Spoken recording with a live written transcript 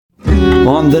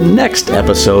on the next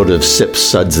episode of Sips,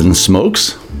 Suds, and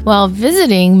Smokes. While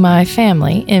visiting my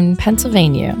family in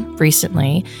Pennsylvania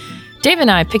recently, Dave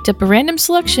and I picked up a random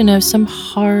selection of some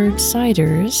hard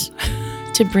ciders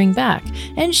to bring back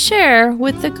and share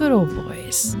with the good old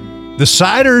boys. The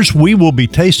ciders we will be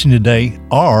tasting today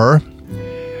are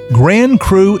Grand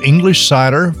Cru English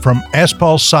Cider from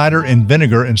Aspall Cider and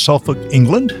Vinegar in Suffolk,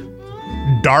 England.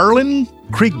 Darling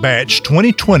Creek Batch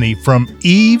 2020 from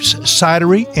Eve's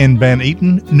Cidery in Van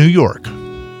Eaton, New York.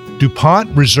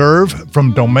 DuPont Reserve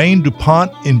from Domaine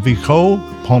DuPont in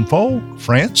Vico-Ponfol,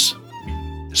 France.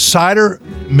 Cider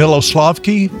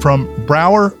Miloslavki from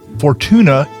Brauer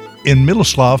Fortuna in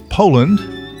Miloslav, Poland.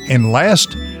 And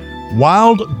last,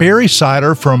 Wild Berry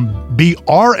Cider from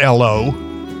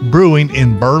BRLO Brewing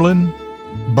in Berlin,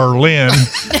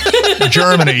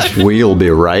 Germany. We'll be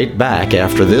right back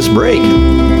after this break.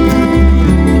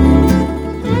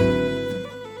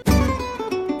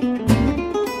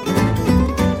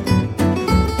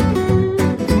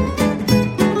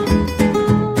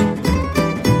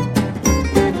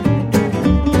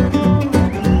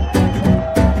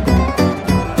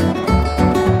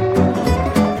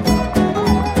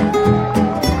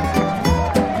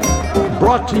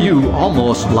 Brought to you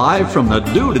almost live from the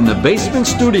Dude in the Basement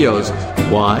Studios.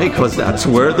 Why? Because that's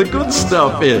where the good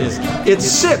stuff is. It's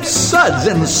Sips, Suds,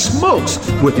 and Smokes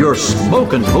with your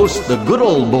smoking host, the good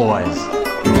old boys.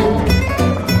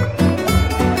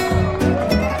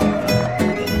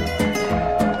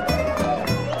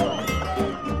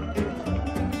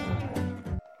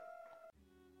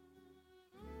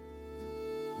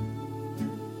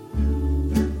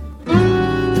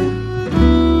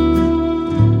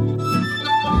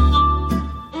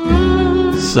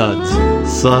 Suds,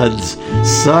 suds,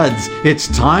 suds. It's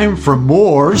time for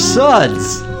more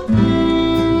suds.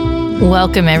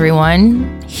 Welcome,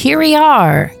 everyone. Here we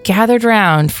are, gathered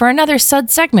round for another Sud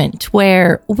segment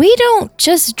where we don't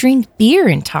just drink beer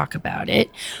and talk about it.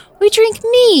 We drink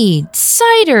mead,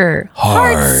 cider,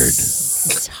 hard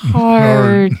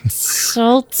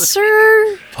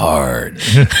seltzer, Hard.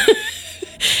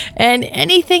 and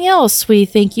anything else we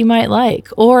think you might like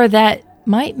or that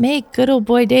might make good old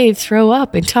boy Dave throw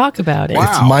up and talk about it.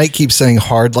 Wow. If Mike keeps saying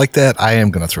hard like that, I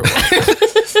am going to throw up.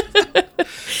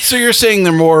 So you're saying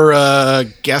they're more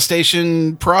gas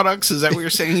station products? Is that what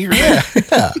you're saying here?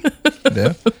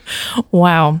 Yeah.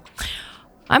 Wow.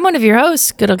 I'm one of your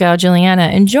hosts, good old gal Juliana,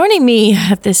 and joining me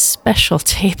at this special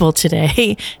table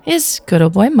today is good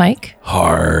old boy Mike.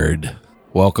 Hard.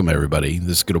 Welcome, everybody.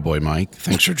 This is good old boy Mike.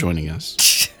 Thanks for joining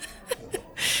us.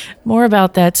 More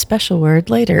about that special word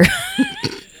later.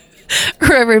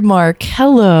 Reverend Mark,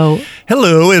 hello.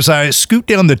 Hello, as I scoot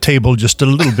down the table just a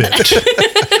little bit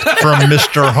from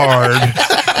Mr. Hard.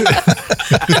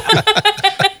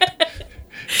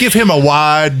 Give him a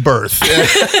wide berth.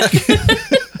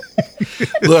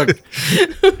 Look,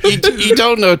 you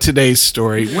don't know today's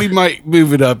story. We might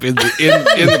move it up in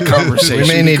the conversation. We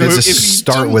may need to because just if you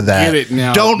start don't with that. get it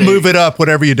now, Don't Dave- move it up,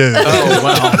 whatever you do. Oh,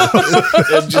 wow.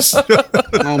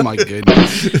 Oh, my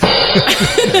goodness.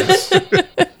 Yes.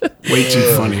 Way too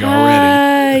funny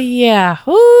already. Yeah.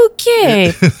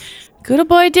 Okay. Good old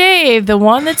boy Dave, the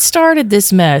one that started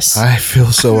this mess. I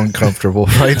feel so uncomfortable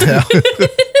right now.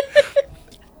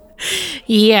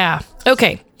 Yeah.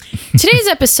 Okay. Today's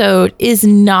episode is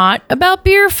not about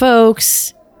beer,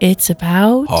 folks. It's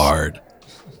about Hard.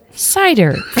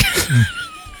 cider.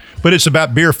 But it's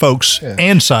about beer, folks,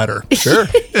 and cider. Sure.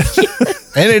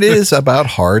 And it is about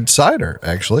hard cider,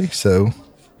 actually. So,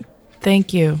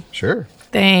 Thank you. sure.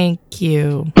 Thank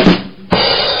you.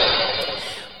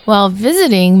 While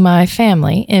visiting my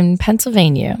family in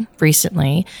Pennsylvania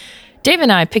recently, Dave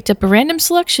and I picked up a random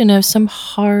selection of some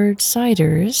hard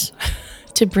ciders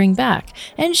to bring back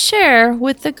and share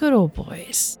with the good old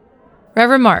boys.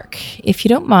 Reverend Mark, if you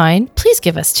don't mind, please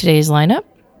give us today's lineup.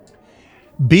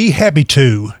 Be happy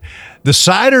to. The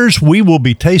ciders we will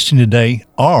be tasting today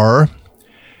are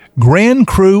Grand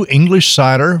Cru English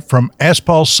Cider from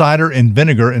Aspall Cider and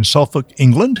Vinegar in Suffolk,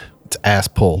 England. It's ass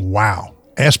pull. Wow.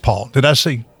 Aspall. Did I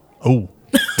say? Oh.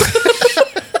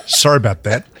 Sorry about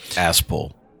that. Ass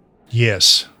pull.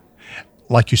 Yes.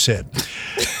 Like you said.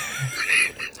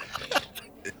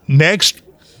 Next,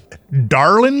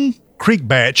 Darling Creek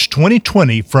Batch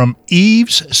 2020 from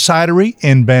Eve's Cidery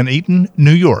in Van Eaton,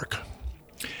 New York.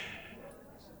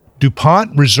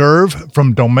 DuPont Reserve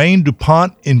from Domaine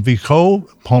DuPont in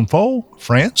Vico-Ponfol,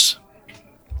 France.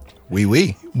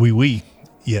 Oui. Oui,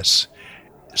 yes.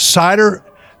 Cider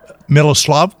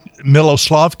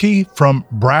Miloslavki from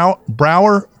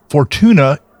Brauer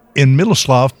Fortuna in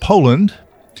Miloslav, Poland.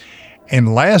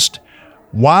 And last,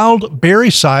 Wild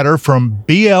Berry Cider from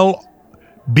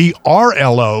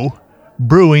BRLO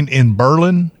Brewing in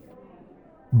Berlin,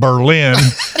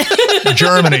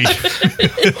 Germany.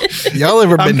 Y'all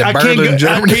ever been to Berlin,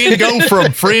 Germany? I can't go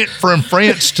from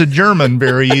France to German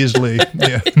very easily.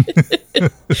 Yeah.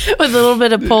 With a little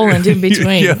bit of Poland in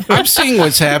between. Yeah. I'm seeing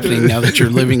what's happening now that you're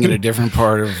living in a different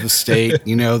part of the state.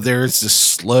 You know, there's this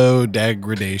slow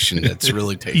degradation that's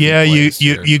really taking Yeah, place.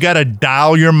 you got to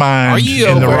dial your mind. Are you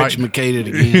in the right. over-educated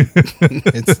again?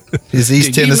 His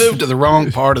East Did you Tennessee. moved to the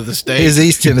wrong part of the state? His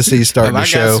East Tennessee starting I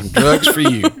to got show. some drugs for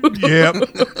you. Yep.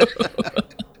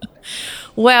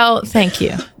 Well, thank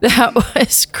you. That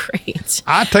was great.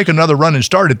 I'd take another run and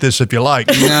start at this if you like.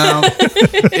 No,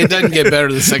 it doesn't get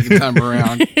better the second time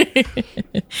around.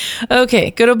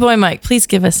 Okay, good old boy Mike, please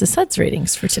give us the Suds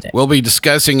ratings for today. We'll be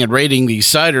discussing and rating these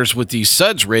ciders with these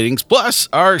Suds ratings, plus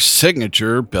our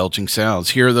signature belching sounds.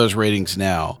 Here are those ratings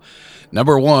now.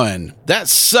 Number 1, that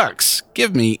sucks.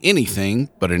 Give me anything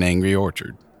but an Angry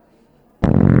Orchard.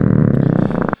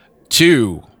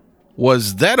 2,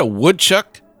 was that a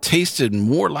woodchuck? Tasted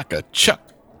more like a chuck.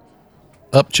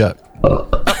 Upchuck.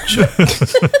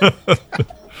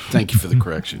 Thank you for the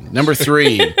correction. Number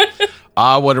 3,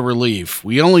 what a relief.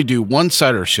 We only do one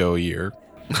cider show a year.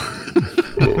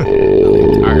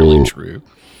 Entirely true.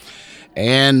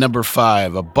 And number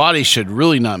 5, a body should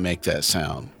really not make that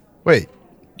sound. Wait,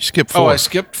 you skipped 4. Oh, I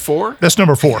skipped 4? That's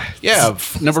number 4. Yeah,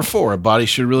 number 4, a body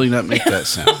should really not make that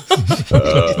sound.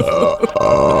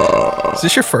 Is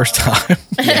this your first time?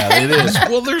 Yeah, it is.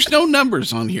 Well, there's no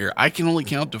numbers on here. I can only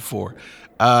count to 4.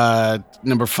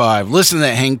 Number 5, listen to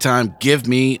that hang time. Give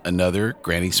me another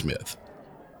Granny Smith.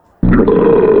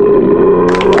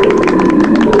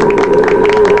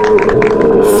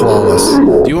 Flawless.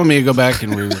 Do you want me to go back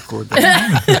and re-record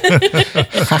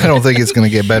that? I don't think it's going to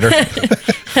get better.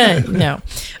 No.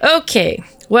 Okay,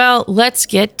 well, let's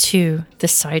get to the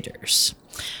ciders.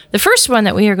 The first one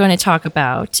that we are going to talk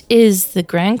about is the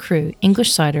Grand Cru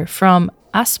English cider from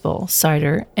Aspel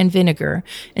Cider and Vinegar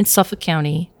in Suffolk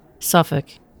County, Suffolk,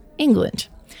 England.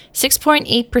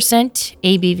 6.8%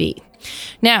 ABV.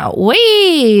 Now,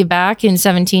 way back in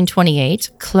 1728,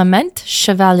 Clement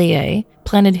Chevalier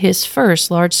planted his first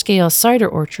large-scale cider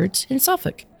orchards in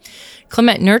Suffolk.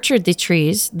 Clement nurtured the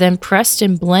trees, then pressed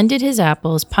and blended his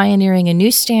apples, pioneering a new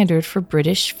standard for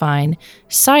British fine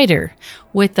cider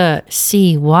with a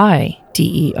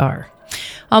C-Y-D-E-R.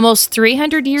 Almost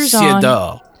 300 years on...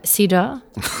 Cider.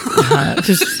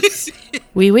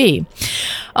 Oui.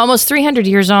 Almost 300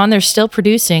 years on, they're still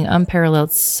producing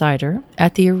unparalleled cider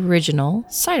at the original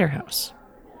cider house.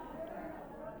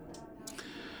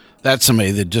 That's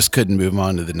somebody that just couldn't move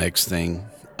on to the next thing.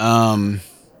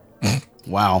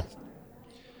 Wow.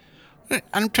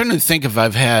 I'm trying to think if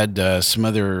I've had some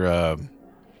other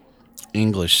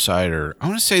English cider. I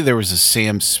want to say there was a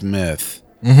Sam Smith.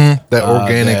 That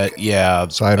organic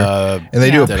cider. And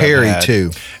they do a Perry,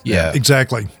 too. Yeah.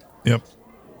 Exactly. Yep.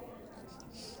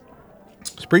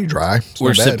 It's pretty dry. It's We're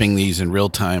not bad. sipping these in real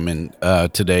time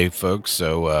today, folks.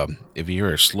 So if you hear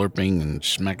her slurping and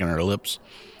smacking her lips,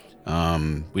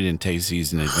 we didn't taste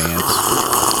these in advance.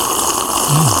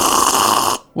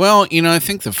 Well, I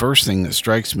think the first thing that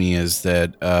strikes me is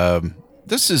that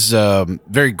this is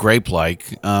very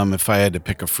grape-like. If I had to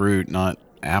pick a fruit, not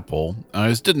apple.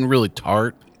 It didn't really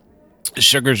tart. The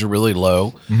sugars are really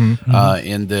low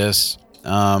in this.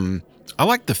 I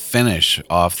like the finish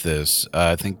off this.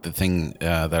 I think the thing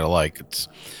that I like, it's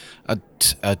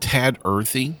a tad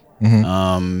earthy,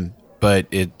 but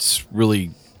it's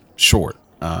really short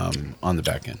on the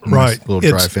back end. Right. A little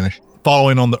dry finish.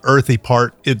 Following on the earthy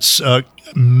part, it's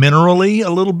minerally a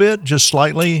little bit, just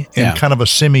slightly, and kind of a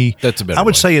semi. That's a better I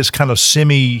would way. say it's kind of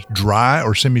semi-dry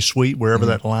or semi-sweet, wherever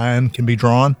that line can be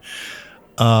drawn.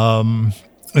 And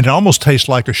it almost tastes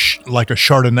like a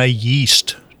Chardonnay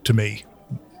yeast to me.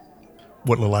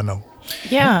 What little I know,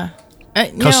 Yeah.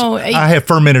 because No, I have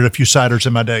fermented a few ciders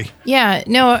in my day. yeah,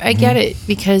 no, I get it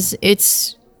because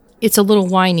it's a little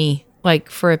winey,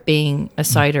 like for it being a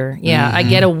cider. Yeah, I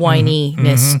get a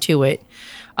wininess to it.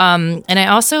 And I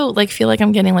also feel like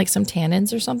I'm getting some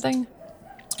tannins or something.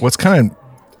 What's kind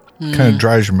of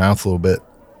dries your mouth a little bit.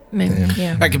 Maybe,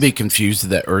 yeah. I could be confused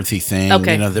with that earthy thing,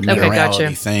 Okay. the Okay, minerality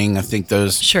gotcha. thing. I think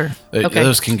those Sure. Okay.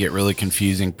 those can get really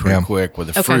confusing pretty quick with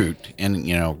a Okay. fruit, and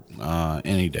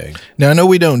any day. Now, I know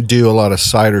we don't do a lot of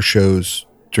cider shows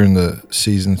during the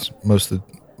seasons, most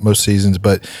seasons,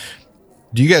 but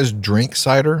do you guys drink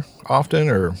cider often,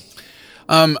 or?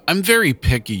 I'm very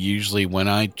picky usually when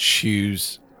I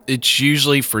choose. It's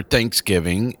usually for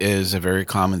Thanksgiving is a very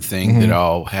common thing that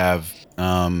I'll have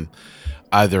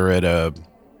either at a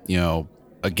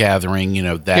gathering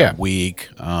that week.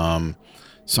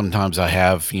 Sometimes I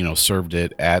have, served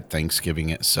it at Thanksgiving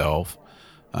itself.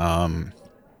 The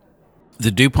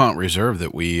DuPont Reserve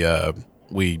that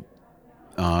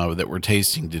that we're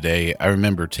tasting today, I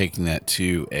remember taking that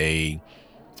to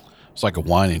it's like a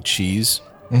wine and cheese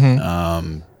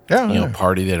party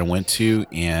that I went to,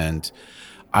 and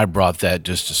I brought that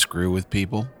just to screw with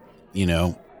people,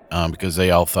 because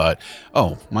they all thought,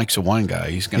 oh, Mike's a wine guy.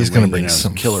 He's going to bring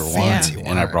some killer wine.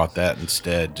 And I brought that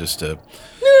instead just to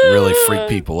really freak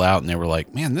people out. And they were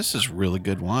like, man, this is really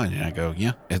good wine. And I go,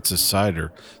 yeah, it's a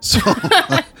cider. So,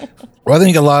 well,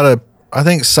 I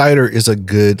think cider is a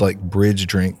good like bridge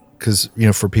drink because,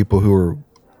 for people who are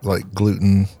like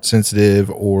gluten sensitive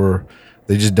or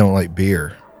they just don't like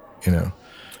beer,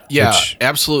 Yeah,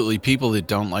 absolutely. People that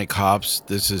don't like hops,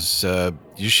 this is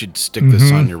you should stick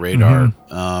this on your radar.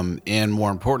 And more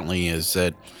importantly, is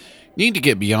that you need to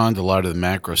get beyond a lot of the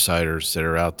macro ciders that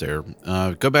are out there.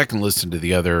 Go back and listen to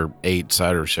the other 8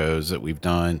 cider shows that we've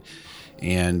done,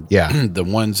 and the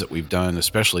ones that we've done,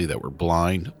 especially that were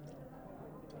blind.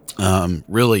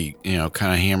 Really,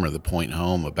 kind of hammer the point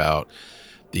home about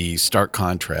the stark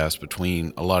contrast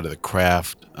between a lot of the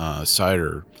craft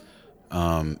cider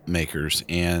makers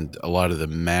and a lot of the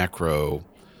macro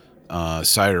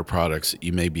cider products that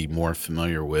you may be more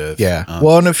familiar with. Yeah.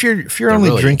 Well, and if you're only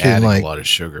really drinking like a lot of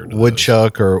sugar to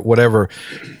woodchuck or whatever,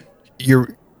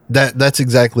 that's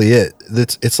exactly it.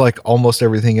 It's like almost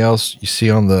everything else you see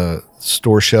on the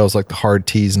store shelves, like the hard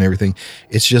teas and everything.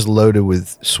 It's just loaded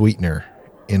with sweetener,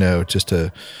 just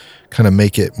to kind of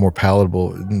make it more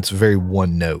palatable. And it's very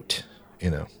one note,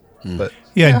 But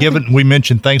yeah, given we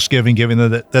mentioned Thanksgiving, given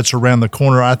that that's around the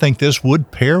corner, I think this would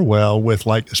pair well with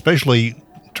especially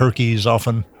turkey is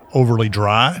often overly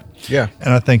dry. Yeah.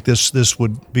 And I think this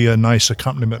would be a nice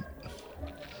accompaniment.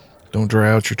 Don't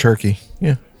dry out your turkey.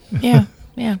 Yeah. Yeah.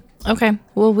 Okay.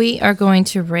 Well, we are going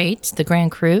to rate the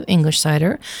Grand Cru English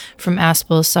cider from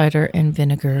Aspel Cider and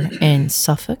Vinegar in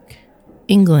Suffolk,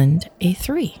 England, a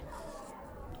 3.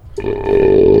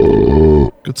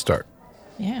 Good start.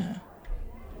 Yeah.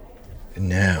 And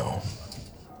now,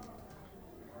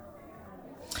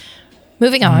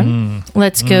 moving on,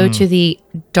 let's go to the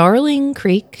Darling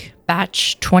Creek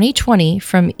Batch 2020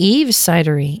 from Eve's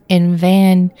Cidery in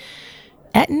Van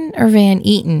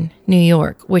Eaton, New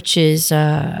York, which is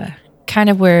kind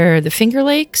of where the Finger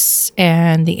Lakes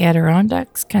and the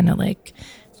Adirondacks kind of like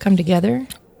come together.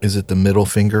 Is it the Middle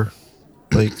Finger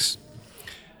Lakes?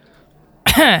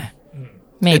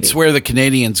 Maybe. It's where the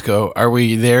Canadians go. Are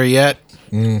we there yet?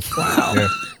 Wow. Yeah.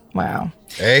 Wow.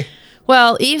 Hey.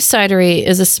 Well, Eve's Cidery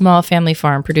is a small family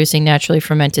farm producing naturally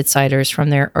fermented ciders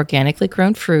from their organically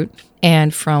grown fruit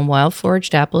and from wild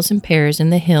foraged apples and pears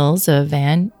in the hills of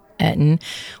Van Eaton,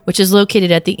 which is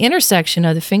located at the intersection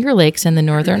of the Finger Lakes and the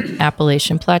Northern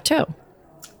Appalachian Plateau.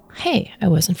 Hey, I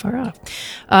wasn't far off.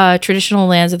 Traditional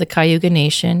lands of the Cayuga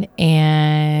Nation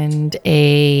and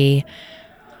a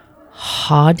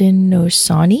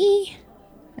Haudenosaunee,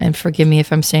 and forgive me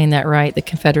if I'm saying that right, the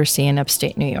Confederacy in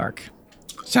upstate New York.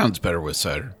 Sounds better with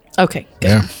cider. Okay, good.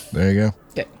 Yeah, there you go.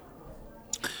 Good.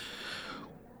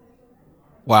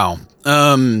 Wow.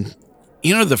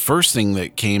 The first thing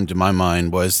that came to my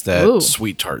mind was that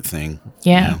sweet tart thing.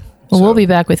 Yeah. Well, we'll be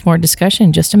back with more discussion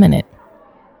in just a minute.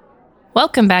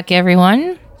 Welcome back,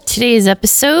 everyone. Today's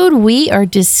episode, we are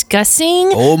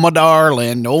discussing... Oh, my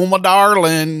darling. Oh, my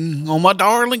darling. Oh, my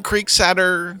darling creek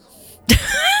cider.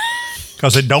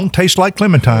 Because it don't taste like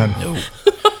clementine. No.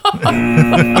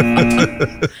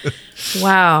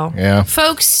 Wow. Yeah.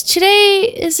 Folks,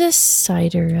 today is a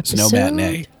cider episode. It's no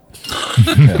matinee.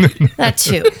 That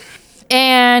too.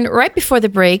 And right before the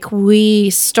break,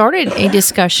 we started a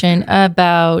discussion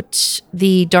about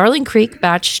the Darling Creek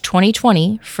Batch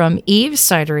 2020 from Eve's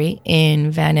Cidery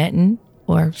in Van Eaton,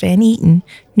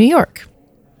 New York.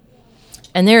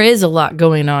 And there is a lot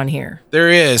going on here. There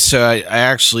is. So I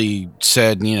actually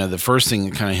said, the first thing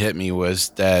that kind of hit me was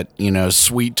that,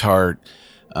 sweet tart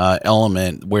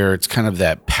element where it's kind of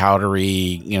that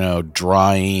powdery,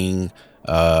 drying,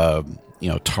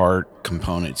 tart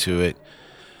component to it.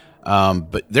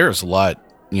 But there's a lot,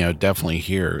 definitely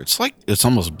here. It's like it's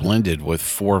almost blended with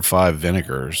 4 or 5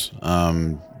 vinegars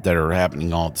that are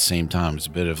happening all at the same time. It's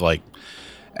a bit of like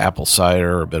apple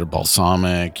cider, a bit of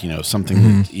balsamic,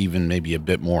 something that's even maybe a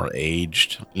bit more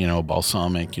aged,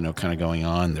 balsamic, kind of going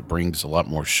on that brings a lot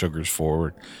more sugars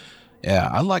forward. Yeah,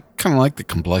 I kind of like the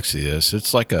complexity of this.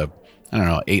 It's like a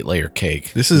 8-layer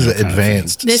cake. This is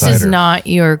advanced This cider. is not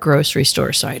your grocery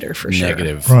store cider for sure.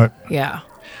 Negative. Right. Yeah.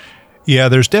 Yeah,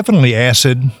 there's definitely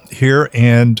acid here.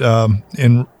 And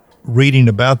in reading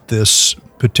about this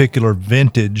particular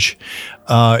vintage,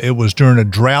 it was during a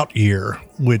drought year,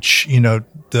 which,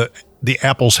 the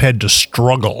apples had to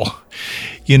struggle,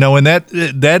 and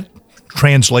that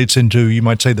translates into, you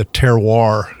might say, the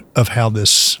terroir of how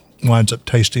this winds up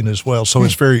tasting as well. So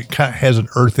it's has an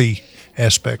earthy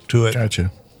aspect to it.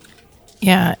 Gotcha.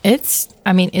 Yeah, it's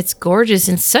gorgeous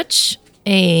and such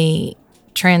a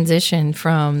transition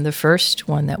from the first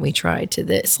one that we tried to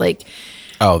this. Like,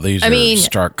 these are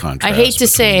stark contrasts. I hate to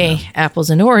say apples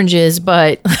and oranges,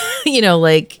 but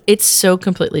it's so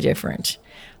completely different.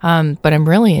 But I'm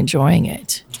really enjoying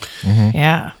it. Mm-hmm.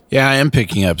 Yeah. Yeah, I am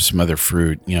picking up some other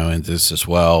fruit, in this as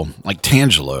well. Like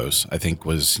tangelos, I think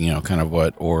was, kind of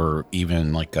what, or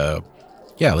even like a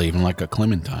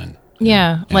clementine.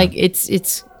 Yeah. Like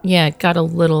it's got a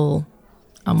little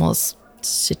almost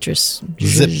citrus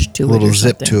zip to it. Little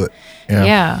zip to it.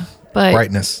 Yeah. But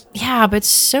brightness. Yeah, but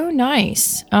so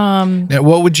nice. Now,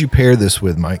 what would you pair this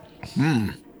with, Mike?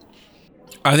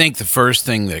 I think the first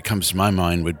thing that comes to my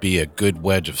mind would be a good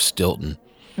wedge of Stilton.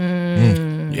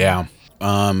 Yeah.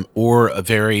 Or a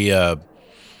very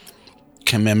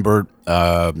camembert,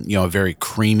 a very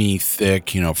creamy, thick,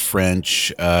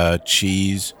 French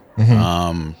cheese.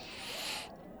 Mm-hmm.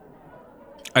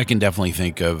 I can definitely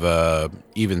think of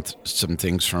even some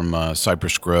things from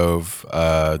Cypress Grove.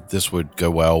 This would go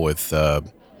well with,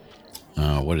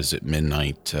 what is it,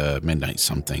 Midnight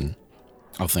something.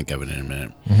 I'll think of it in a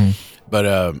minute. Mm-hmm.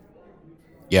 But,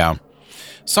 yeah,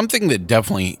 something that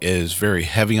definitely is very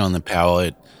heavy on the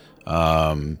palate,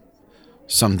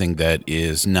 something that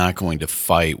is not going to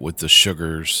fight with the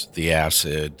sugars, the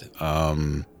acid.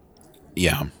 I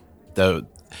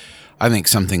think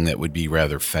something that would be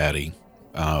rather fatty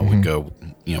would go,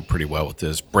 pretty well with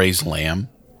this. Braised lamb.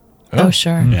 Oh,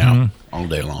 sure. Yeah, all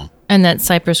day long. And that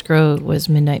Cypress Grove was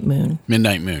Midnight Moon.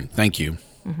 Midnight Moon. Thank you.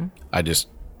 Mm-hmm. I just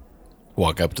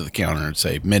walk up to the counter and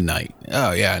say, Midnight.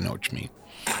 Oh, yeah, I know what you mean.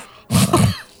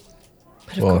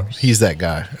 Well, he's that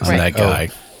guy. That guy.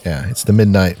 Yeah, it's the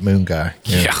Midnight Moon guy.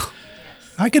 Yeah.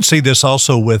 I could see this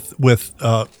also with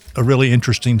a really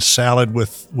interesting salad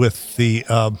with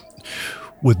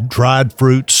dried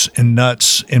fruits and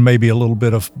nuts and maybe a little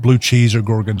bit of blue cheese or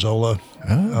gorgonzola.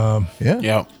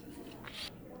 Yeah.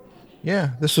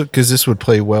 Yeah, this would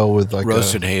play well with like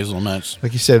roasted hazelnuts,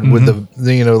 like you said, with the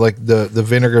like the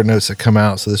vinegar notes that come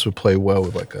out. So this would play well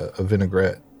with like a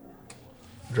vinaigrette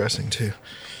dressing too.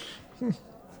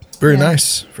 Very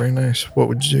nice, very nice. What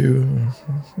would you?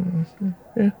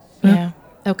 Yeah.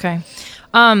 Okay.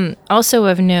 Also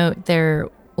of note, their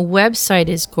website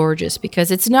is gorgeous because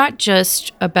it's not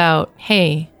just about,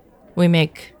 hey, we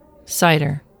make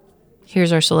cider.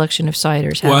 Here's our selection of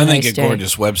ciders. Have I a think nice a day.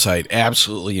 gorgeous website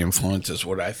absolutely influences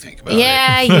what I think about it.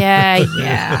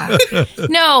 Yeah.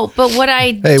 No, but what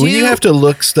I Hey, when you have to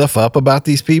look stuff up about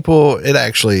these people, it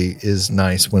actually is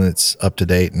nice when it's up to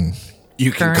date and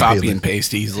you can copy and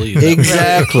paste easily.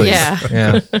 Exactly.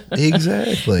 Yeah.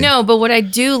 Exactly. No, but what I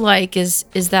do like is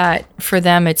that for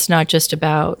them, it's not just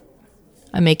about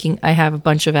I have a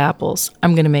bunch of apples.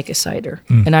 I'm going to make a cider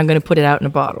and I'm going to put it out in a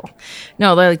bottle.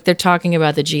 No, they're talking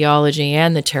about the geology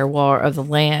and the terroir of the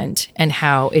land and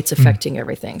how it's affecting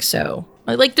everything. So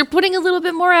they're putting a little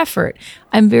bit more effort.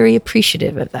 I'm very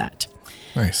appreciative of that.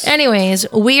 Nice. Anyways,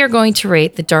 we are going to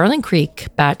rate the Darling Creek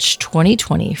Batch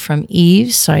 2020 from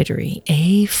Eve's Cidery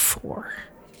A4.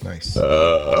 Nice.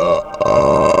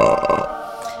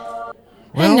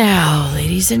 And now,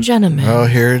 ladies and gentlemen. Oh,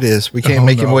 here it is. We can't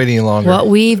make him wait any longer. What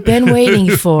we've been waiting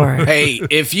for. Hey,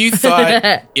 if you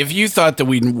thought that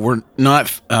we were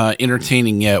not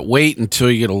entertaining yet, wait until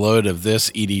you get a load of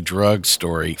this Edie drug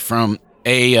story from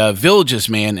a Villages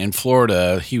man in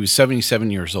Florida. He was 77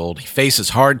 years old. He faces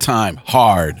hard time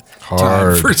for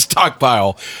a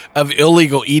stockpile of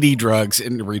illegal ED drugs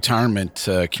in the retirement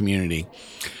community.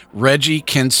 Reggie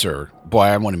Kinser, boy,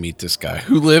 I want to meet this guy,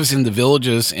 who lives in the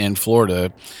Villages in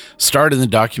Florida, starred in the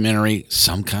documentary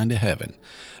Some Kind of Heaven.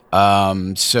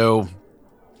 So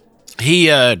he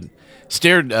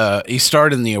starred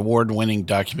in the award-winning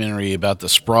documentary about the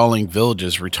sprawling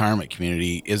Villages retirement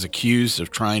community, is accused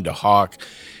of trying to hawk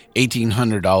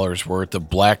 $1,800 worth of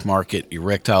black market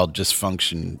erectile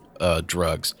dysfunction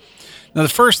drugs. Now, the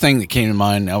first thing that came to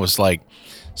mind, I was like,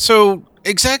 so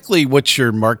exactly what's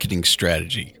your marketing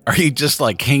strategy? Are you just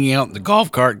like hanging out in the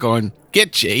golf cart going,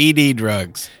 get your ED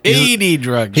drugs? ED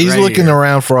drugs. He's right looking here.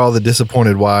 around for all the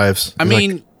disappointed wives. I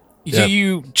mean, do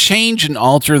you change and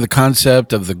alter the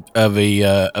concept of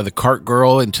the cart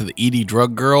girl into the ED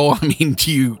drug girl? I mean,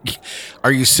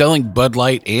 are you selling Bud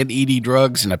Light and ED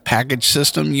drugs in a package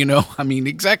system? I mean,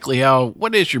 exactly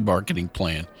what is your marketing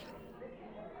plan?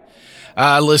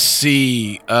 Let's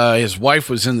see. His wife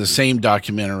was in the same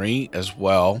documentary as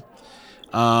well.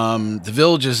 The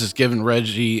Villages has given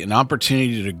Reggie an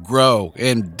opportunity to grow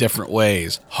in different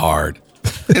ways. Hard.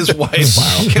 His wife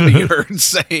can be heard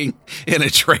saying in a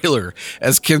trailer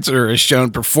as Kinzer is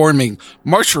shown performing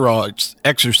martial arts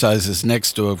exercises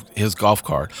next to his golf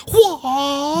cart.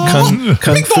 Kung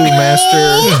Fu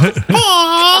Master.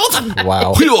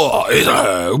 Wow.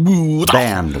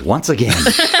 Banned once again.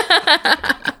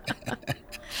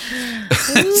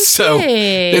 So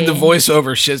then the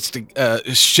voiceover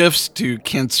shifts to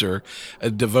Kinzer, a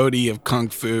devotee of Kung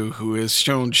Fu who is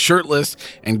shown shirtless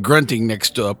and grunting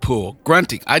next to a pool.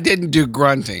 Grunting. I didn't do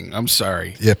grunting. I'm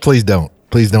sorry. Yeah, please don't.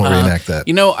 Please don't reenact that.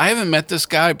 You know, I haven't met this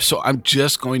guy, so I'm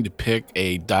just going to pick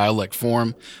a dialect for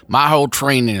him. My whole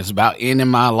training is about ending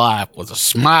my life with a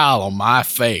smile on my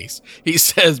face, he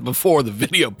says before the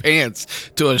video pans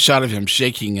to a shot of him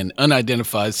shaking an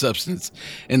unidentified substance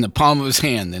in the palm of his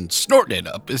hand, then snorting it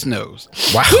up his nose.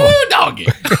 Wow. Woo, doggy.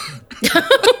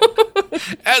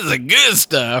 That's the good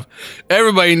stuff.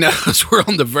 Everybody knows we're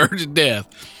on the verge of death.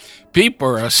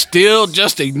 People are still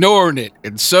just ignoring it,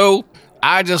 and so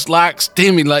I just like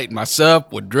stimulating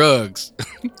myself with drugs.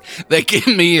 They give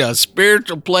me a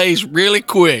spiritual place really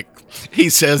quick, he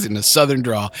says in a southern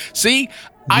drawl. See,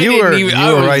 I You were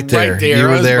right there. You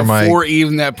were there, Mike. Before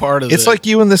even that part of It's like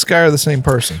you and this guy are the same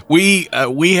person. we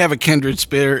have a kindred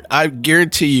spirit. I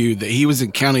guarantee you that he was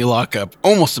in county lockup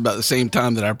almost about the same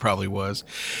time that I probably was.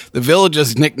 The village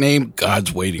is nicknamed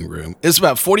God's Waiting Room. It's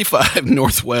about 45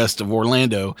 northwest of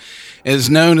Orlando and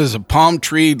is known as a palm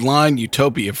tree lined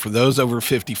utopia for those over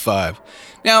 55.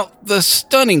 Now, the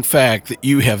stunning fact that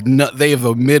they have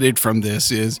omitted from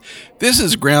this is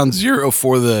ground zero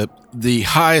for the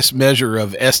highest measure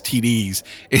of STDs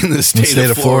in the state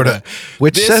of Florida,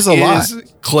 which says a lot. This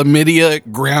is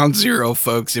chlamydia ground zero,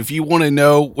 folks. If you want to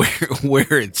know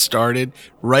where it started,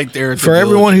 right there. For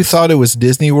everyone who thought it was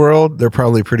Disney World, they're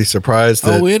probably pretty surprised.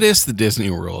 It is the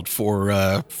Disney World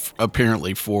for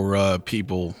apparently for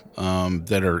people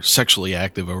that are sexually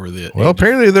active over the. Well,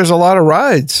 apparently there's a lot of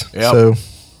rides. Yep. So,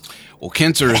 well,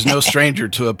 Kinzer is no stranger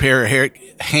to a pair of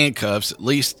handcuffs, at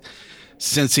least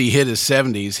since he hit his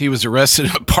 70s. He was arrested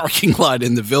in a parking lot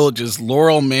in the village's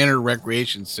Laurel Manor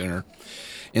Recreation Center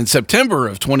in September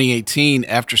of 2018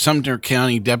 after Sumter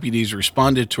County deputies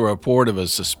responded to a report of a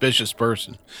suspicious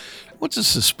person. What's a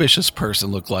suspicious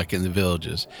person look like in the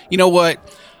villages? You know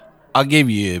what? I'll give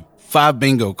you 5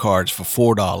 bingo cards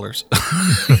for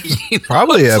 $4.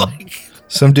 probably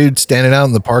some dude standing out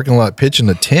in the parking lot pitching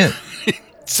a tent.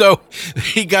 So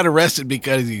he got arrested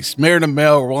because he smeared him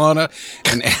marijuana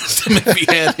and asked him if he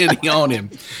had any on him.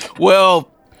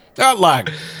 Well, not like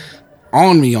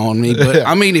on me, but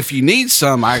I mean, if you need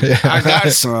some, I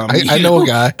got some. I know a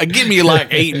guy. Give me like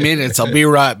 8 minutes. I'll be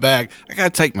right back. I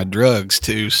got to take my drugs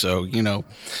too. So,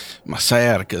 my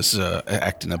sciatica's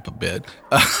acting up a bit.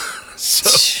 So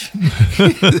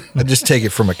I just take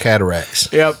it from a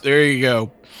cataracts. Yep, there you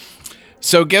go.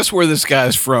 So guess where this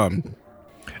guy's from?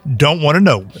 Don't want to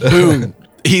know. Boom.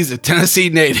 He's a Tennessee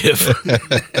native.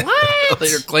 What?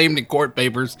 Later claimed in court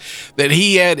papers that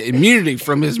he had immunity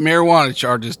from his marijuana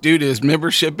charges due to his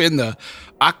membership in the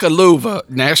Akaluva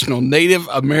National Native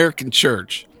American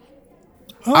Church.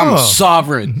 I'm a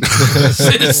sovereign.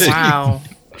 Wow.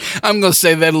 I'm going to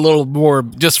say that a little more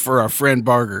just for our friend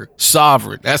Barger.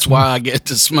 Sovereign. That's why I get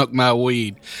to smoke my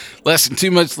weed. Less than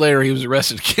 2 months later, he was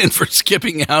arrested again for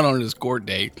skipping out on his court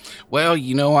date. Well,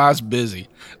 I was busy.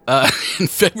 In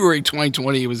February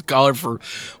 2020, he was collared for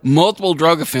multiple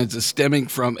drug offenses stemming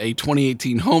from a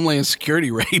 2018 Homeland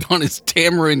Security raid on his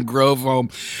Tamarind Grove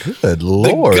home. Good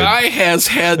Lord. The guy has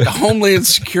had Homeland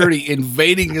Security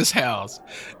invading his house.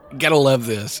 Gotta love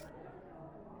this.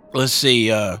 Let's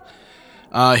see.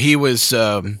 He was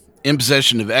in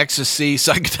possession of ecstasy,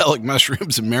 psychedelic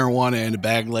mushrooms, and marijuana in a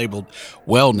bag labeled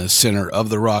Wellness Center of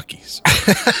the Rockies.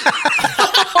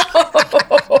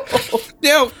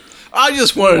 I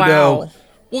just want to know,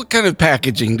 what kind of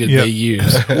packaging did they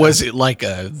use? Was it like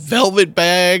a velvet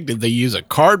bag? Did they use a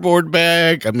cardboard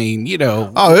bag? I mean,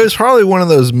 Oh, it was probably one of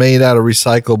those made out of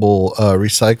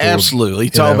recycled. Absolutely.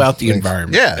 It's all about the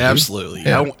environment. Yeah. Absolutely.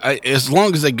 Yeah. As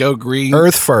long as they go green.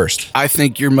 Earth first. I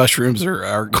think your mushrooms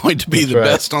are going to be the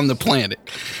best on the planet.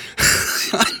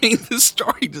 I mean, this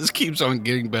story just keeps on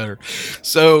getting better.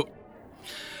 So,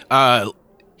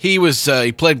 he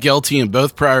pled guilty in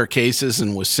both prior cases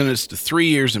and was sentenced to 3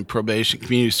 years in probation,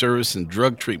 community service, and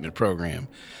drug treatment program.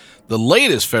 The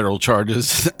latest federal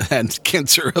charges that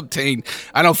Kinzer obtained,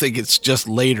 I don't think it's just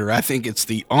later. I think it's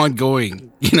the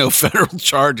ongoing, federal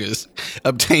charges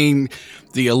obtained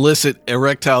the illicit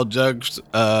erectile dysfunctional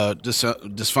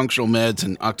meds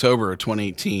in October of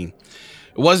 2018.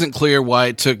 It wasn't clear why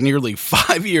it took nearly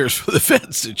 5 years for the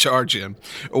feds to charge him,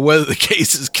 or whether the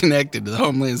case is connected to the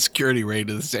Homeland Security raid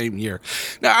of the same year.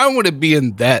 Now, I want to be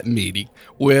in that meeting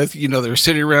with, they're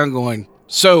sitting around going,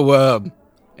 so,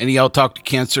 any of y'all talked to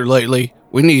Cancer lately?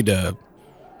 We need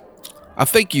I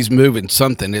think he's moving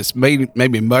something. It's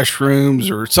maybe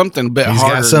mushrooms or something a bit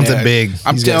harder. He's got something big.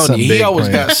 I'm telling you, he always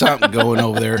got something going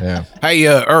over there. Yeah. Hey,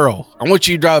 Earl, I want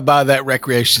you to drive by that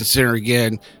recreation center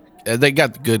again. They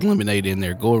got the good lemonade in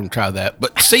there. Go and try that.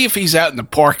 But see if he's out in the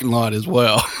parking lot as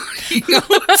well.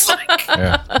 It's like,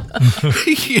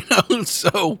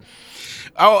 so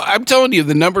I'm telling you,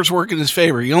 the numbers work in his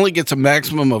favor. He only gets a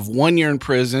maximum of 1 year in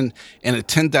prison and a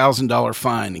 $10,000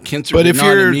 fine. And Kinzer did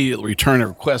not immediately return a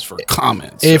request for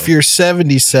comment. If you're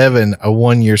 77, a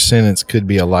 1 year sentence could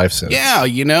be a life sentence. Yeah,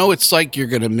 it's like you're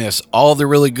going to miss all the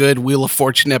really good Wheel of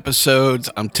Fortune episodes.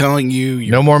 I'm telling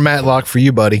you. No more Matlock for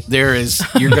you, buddy.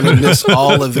 You're going to miss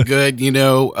all of the good,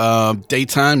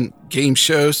 daytime game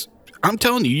shows. I'm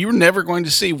telling you, you're never going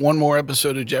to see one more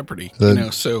episode of Jeopardy,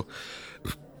 so...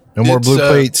 No more blue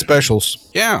plate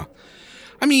specials. Yeah.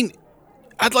 I mean,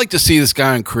 I'd like to see this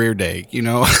guy on career day,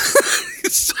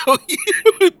 So you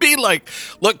would be like,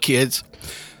 look, kids,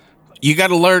 you got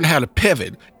to learn how to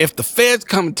pivot. If the feds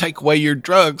come and take away your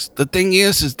drugs, the thing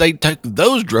is they take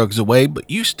those drugs away, but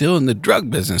you still in the drug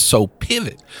business. So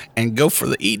pivot and go for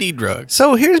the ED drugs.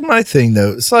 So here's my thing,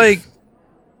 though. It's like,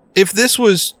 if this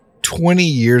was 20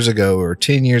 years ago or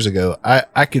 10 years ago,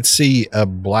 I could see a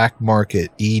black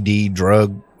market ED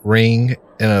drug ring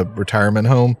in a retirement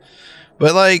home,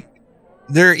 but like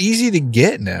they're easy to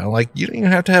get now. Like you don't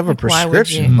even have to have a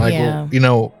prescription.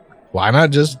 Why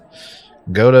not just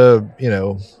go to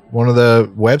one of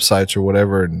the websites or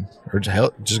whatever or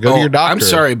just go to your doctor. I'm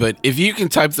sorry, but if you can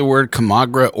type the word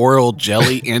Comagra oral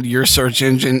jelly into your search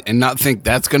engine and not think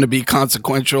that's going to be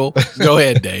consequential, go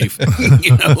ahead, Dave.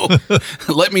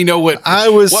 Let me know what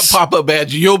pop-up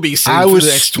ads you'll be seeing for the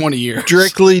next 20 years.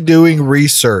 Strictly doing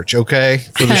research, okay,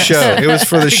 for the show. It was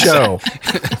for the show.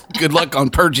 Good luck on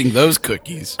purging those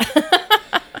cookies.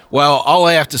 Well, all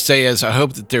I have to say is I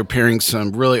hope that they're pairing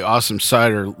some really awesome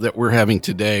cider that we're having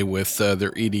today with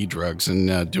their ED drugs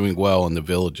and doing well in the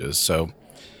villages. So,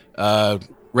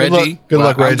 Reggie, good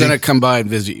luck, Reggie. I'm going to come by and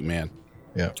visit you, man.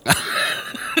 Yeah.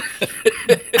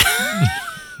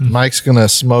 Mike's going to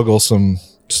smuggle some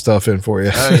stuff in for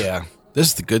you. Oh, yeah. This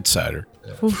is the good cider.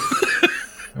 All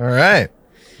right.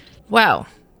 Wow.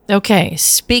 Okay.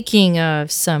 Speaking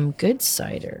of some good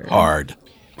cider. Hard.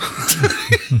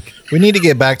 We need to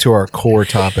get back to our core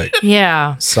topic.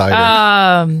 Yeah.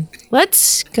 Cider.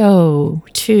 Let's go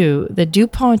to the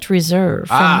DuPont Reserve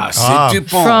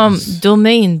from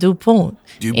Domaine DuPont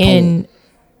in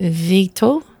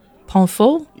Vito,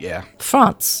 Ponfort,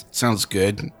 France. Sounds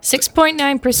good.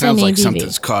 6.9% Sounds like ABV.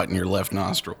 something's caught in your left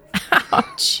nostril. Oh,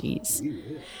 jeez.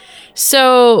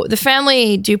 So the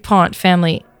family DuPont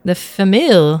family, the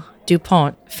Famille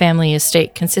DuPont family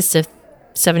estate consists of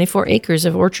 74 acres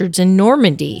of orchards in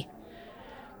Normandy.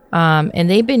 And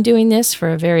they've been doing this for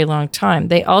a very long time.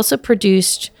 They also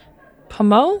produced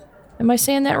Pommeau, am I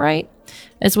saying that right?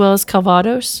 As well as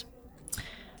Calvados.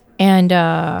 And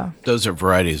those are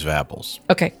varieties of apples.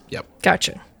 Okay. Yep.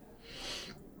 Gotcha.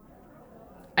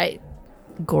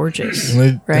 Gorgeous.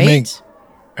 They right? make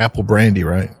apple brandy,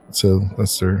 right? So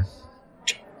that's their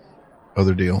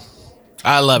other deal.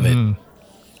 I love it.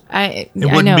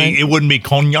 It wouldn't be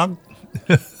cognac.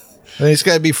 I mean, it's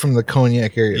got to be from the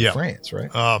Cognac area of France,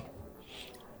 right?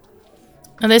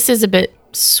 And this is a bit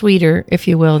sweeter, if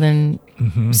you will, than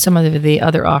some of the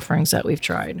other offerings that we've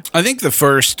tried. I think the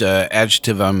first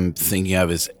adjective I'm thinking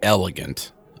of is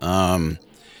elegant.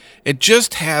 It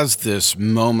just has this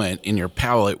moment in your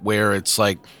palate where it's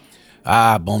like,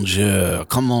 bonjour,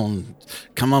 come on,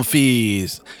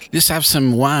 filles. Let's have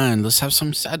some wine. Let's have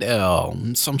some cider,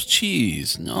 some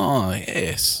cheese. No,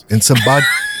 yes. And some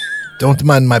don't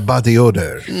mind my body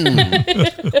odor.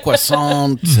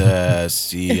 Croissant, c'est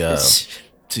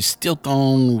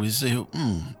Stilton with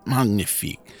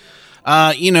magnifique.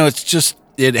 It's just,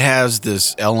 it has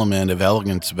this element of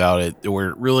elegance about it where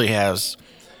it really has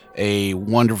a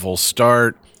wonderful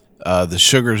start. The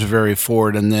sugars are very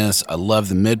forward in this. I love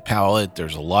the mid palate.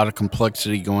 There's a lot of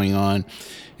complexity going on.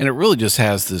 And it really just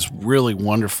has this really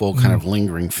wonderful kind of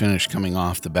lingering finish coming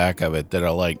off the back of it that I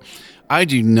like. I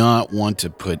do not want to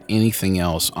put anything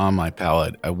else on my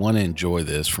palate. I want to enjoy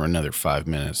this for another 5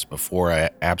 minutes before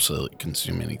I absolutely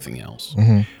consume anything else.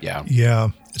 Yeah. Yeah.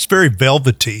 It's very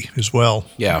velvety as well.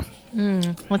 Yeah.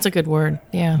 What's a good word?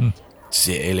 Yeah.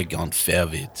 C'est elegant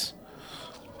fervit.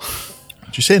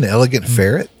 Did you say an elegant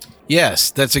ferret?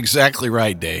 Yes, that's exactly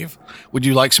right, Dave. Would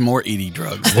you like some more ED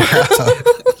drugs?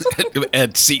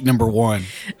 At seat number 1.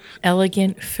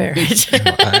 Elegant ferret.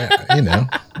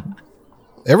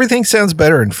 Everything sounds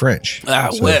better in French.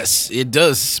 Yes, it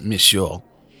does, monsieur.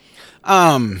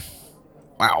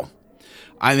 Wow.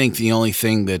 I think the only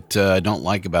thing that I don't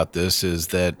like about this is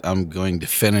that I'm going to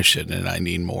finish it and I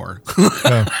need more.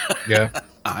 Yeah.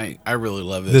 I really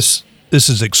love it. This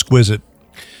is exquisite.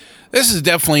 This is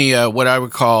definitely what I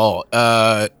would call,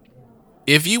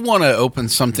 if you want to open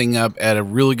something up at a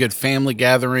really good family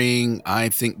gathering, I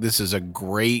think this is a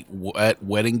great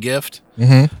wedding gift.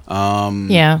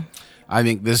 Yeah. I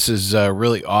think this is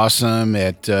really awesome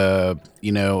at, a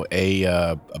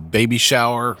baby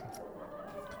shower.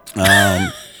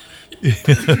 Been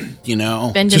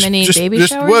to many baby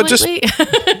showers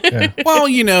lately? Well,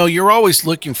 you're always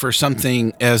looking for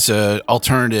something as a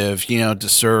alternative, to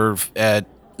serve at,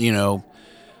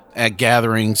 at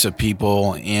gatherings of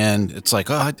people. And it's like,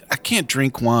 I can't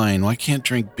drink wine. Well, I can't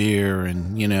drink beer.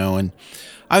 And, and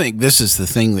I think this is the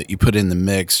thing that you put in the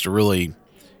mix to really,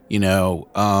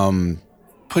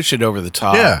 push it over the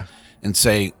top and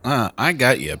say, I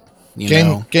got you,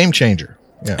 Game changer.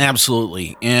 Yeah.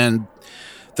 Absolutely. And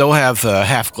they'll have a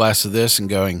half glass of this and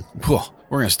going, we're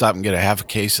going to stop and get a half a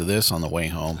case of this on the way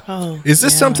home. Oh, Is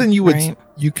this something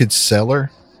you could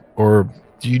cellar, or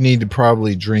do you need to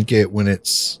probably drink it when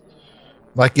it's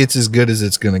like it's as good as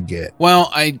it's going to get? Well,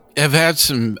 I have had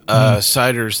some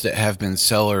ciders that have been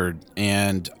cellared,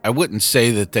 and I wouldn't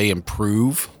say that they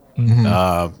improve, with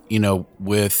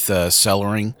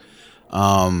cellaring.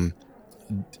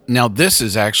 Now, this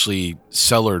is actually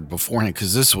cellared beforehand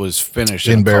because this was finished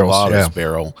in barrels, Coladas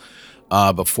barrel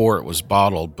before it was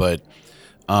bottled. But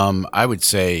I would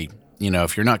say,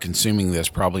 if you're not consuming this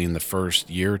probably in the first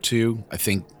year or two, I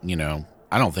think, I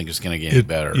don't think it's going to get any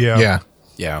better. Yeah.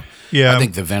 I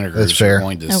think the vinegars are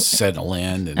going to settle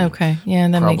in and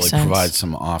that makes sense. provide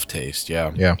some off taste.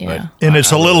 Yeah. Yeah. And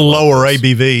it's a little lower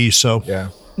ABV, so.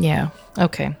 Yeah.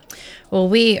 Okay. Well,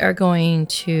 we are going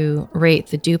to rate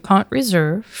the DuPont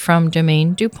Reserve from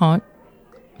Domaine DuPont,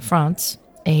 France,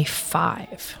 a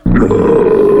 5. And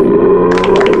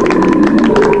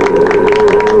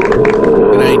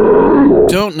I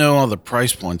don't know all the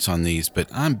price points on these, but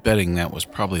I'm betting that was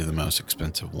probably the most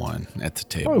expensive one at the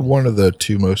table. Probably one of the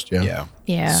two most, Yeah.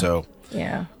 So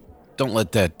Yeah. don't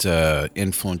let that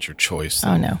influence your choice.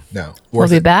 Oh, no. No. We'll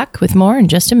be back with more in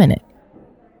just a minute.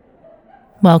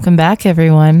 Welcome back,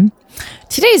 everyone.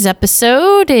 Today's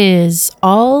episode is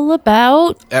all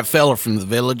about That fella from the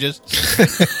Villages.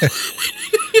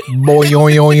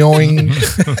 Boing.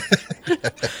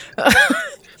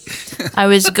 I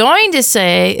was going to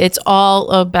say it's all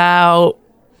about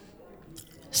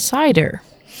cider.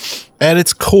 At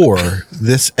its core,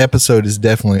 this episode is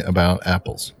definitely about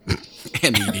apples.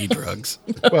 And ED drugs.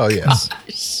 Well,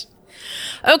 yes.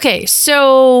 Okay,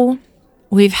 so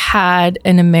we've had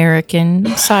an American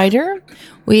cider.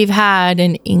 We've had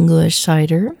an English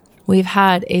cider. We've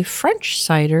had a French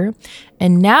cider.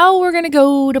 And now we're going to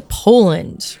go to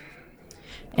Poland.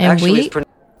 And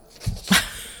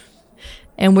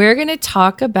and we're going to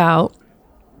talk about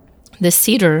the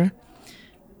cider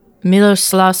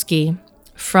Milosławski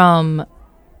from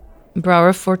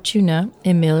Brauer Fortuna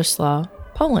in Miloslav,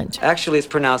 Poland. Actually, it's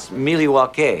pronounced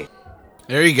Milwaukee.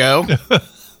 There you go.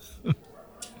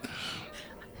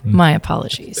 My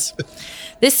apologies.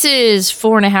 This is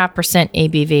 4.5%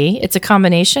 ABV. It's a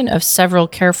combination of several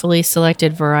carefully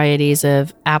selected varieties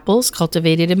of apples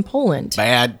cultivated in Poland.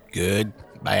 Bad, good,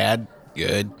 bad,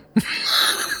 good.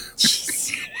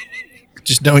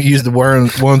 Just don't use the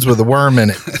ones with the worm in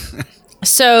it.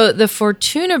 So the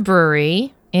Fortuna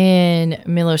Brewery in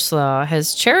Miloslav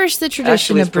has cherished the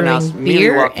tradition of brewing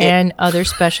beer Milwaukee. and other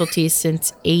specialties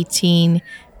since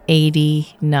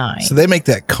 1889. So they make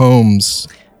that Combs,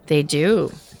 They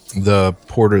do. the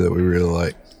porter that we really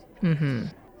like.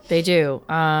 They do.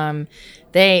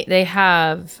 They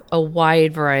have a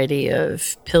wide variety of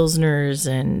pilsners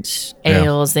and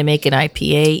ales. They make an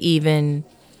IPA even.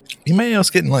 Anybody else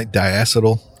getting like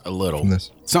diacetyl? A little. From this?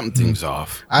 Something's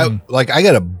off. I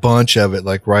got a bunch of it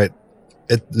like right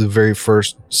at the very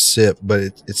first sip, but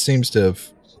it seems to have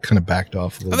kind of backed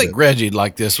off a little I think bit. Reggie'd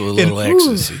like this with a little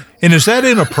ecstasy. And is that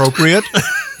inappropriate?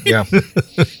 Yeah,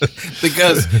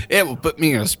 Because it will put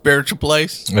me in a spiritual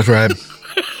place. that's right.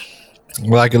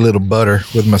 Like a little butter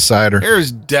with my cider.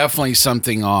 There's definitely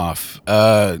something off.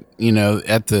 At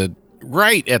the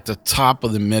right at the top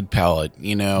of the mid palate,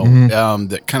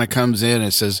 that kind of comes in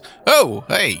and says, "Oh,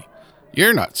 hey,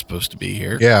 you're not supposed to be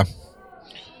here." Yeah.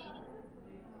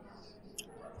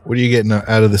 What are you getting out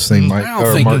of this thing, Mike? I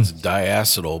don't think it's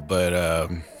diacetyl, but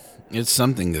it's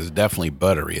something that's definitely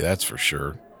buttery. That's for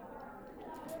sure.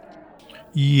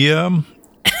 Yeah.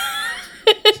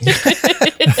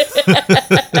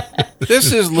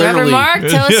 This is Reverend literally. Mark,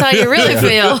 tell us how you really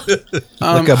feel.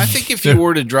 I think if you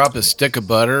were to drop a stick of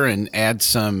butter and add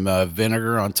some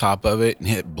vinegar on top of it and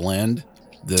hit blend,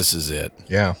 this is it.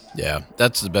 Yeah. Yeah,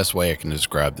 that's the best way I can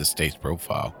describe this taste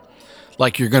profile.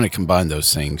 Like you're going to combine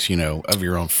those things, of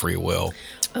your own free will.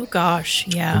 Oh, gosh.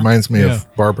 Yeah. Reminds me of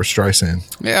Barbara Streisand.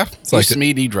 Yeah, It's like some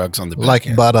ED drugs on the back Like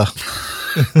end. butter.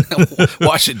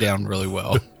 Wash it down really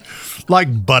well.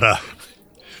 Like butter.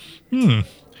 You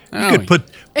Oh, could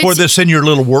pour this in your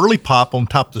little whirly pop on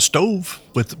top of the stove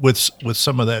with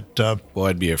some of that. Boy,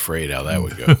 I'd be afraid how that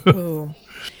would go. Ooh.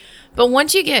 But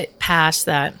once you get past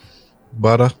that,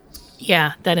 Butter.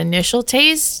 that initial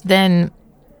taste, then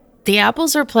the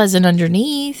apples are pleasant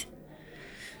underneath.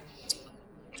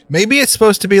 Maybe it's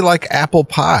supposed to be like apple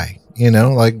pie,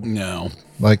 like No.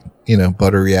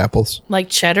 buttery apples. Like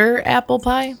cheddar apple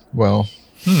pie. Well,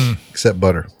 except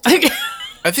butter.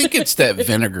 I think it's that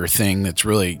vinegar thing that's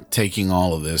really taking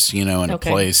all of this, in a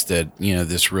Okay. place that,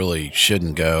 this really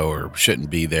shouldn't go or shouldn't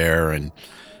be there. And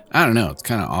I don't know. It's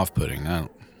kind of off-putting. I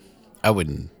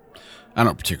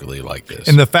don't particularly like this.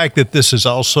 And the fact that this is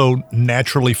also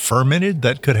naturally fermented,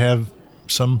 that could have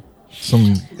some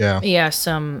Yeah,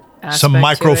 some some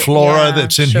aspect to it. microflora Yeah,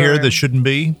 that's in sure. here that shouldn't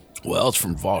be. Well, it's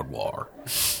from Vaudoir.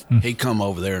 He'd come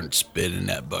over there and spit in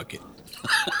that bucket.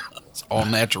 It's all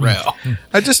natural.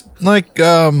 I just like,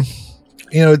 I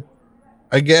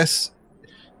guess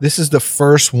this is the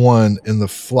first one in the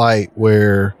flight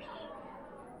where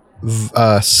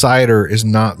cider is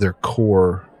not their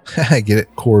core. I get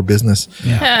it, core business.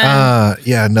 Yeah.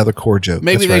 Another core joke.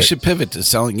 Maybe That's they right. should pivot to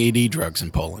selling ED drugs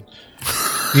in Poland.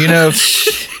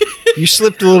 You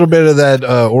slipped a little bit of that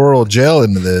oral gel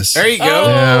into this. There you go.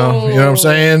 Oh. You know what I'm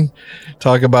saying?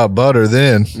 Talk about butter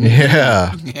then.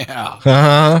 Yeah. Yeah.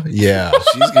 Uh-huh. Yeah.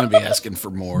 She's going to be asking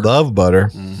for more. Love butter.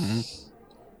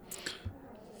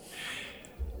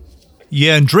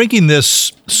 Yeah, and drinking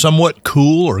this somewhat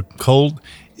cool or cold,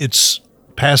 it's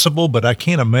passable, but I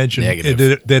can't imagine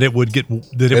Negative. that it would get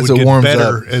As it warms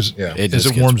better up. as Yeah. It as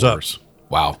just it warms gets up. worse.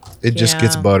 Wow. It just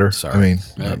gets Yeah. butter. Sorry. I mean,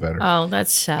 Yeah. not better. Oh,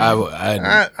 that's sad. I would I'm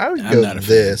not go a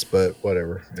this, but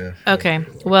whatever. Yeah. Okay.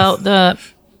 Well, the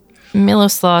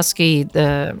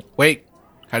Miloslavsky, Wait,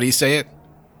 how do you say it?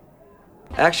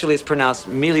 Actually, it's pronounced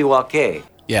Milwaukee.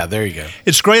 Yeah, there you go.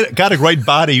 It's great. Got a great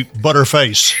body, butter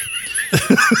face.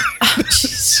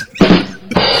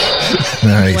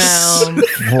 Nice.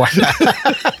 well,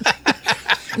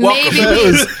 maybe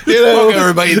Welcome,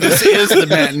 everybody. This is the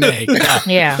matinee.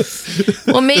 yeah.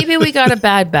 Well, maybe we got a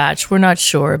bad batch. We're not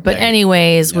sure. But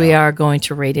anyways, we are going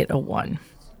to rate it a 1.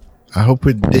 I hope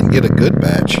we didn't get a good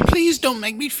batch. Please don't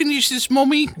make me finish this,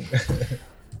 mommy.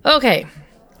 Okay.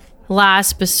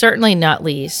 Last but certainly not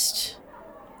least,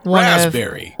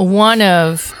 Raspberry. one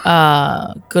of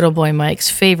good old boy Mike's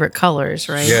favorite colors,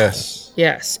 right? Yes.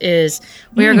 Yes, is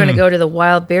we are going to go to the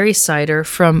wild berry cider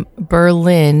from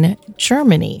Berlin,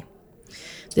 Germany.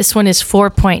 This one is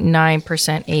 4.9%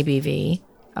 ABV.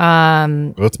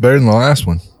 Well, it's better than the last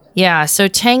one. Yeah, so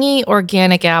tangy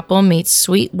organic apple meets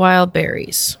sweet wild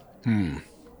berries.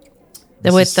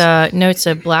 With notes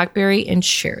of blackberry and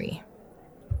sherry.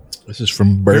 This is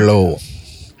from Berlin.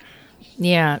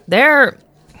 Yeah,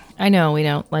 I know we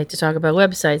don't like to talk about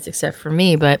websites except for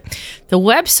me, but the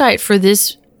website for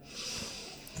this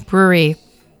brewery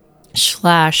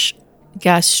 /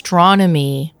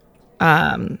 gastronomy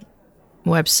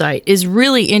website is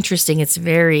really interesting. It's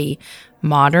very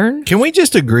modern. Can we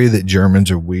just agree that Germans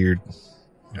are weird?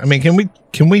 I mean, can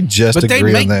we just But they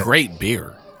agree make on that? great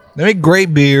beer. They make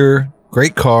great beer,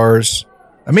 great cars.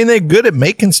 I mean, they're good at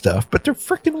making stuff, but they're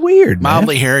freaking weird, man.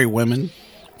 Mildly hairy women.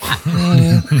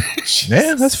 Yeah,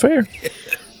 that's fair.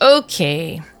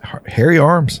 Okay. Hairy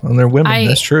arms on their women.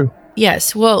 That's true.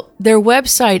 Yes. Well, their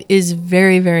website is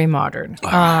very, very modern.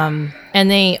 And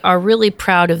they are really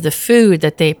proud of the food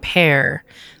that they pair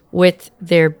with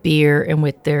their beer and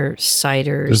with their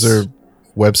ciders. Does their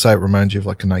website remind you of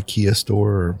like an IKEA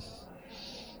store? Or,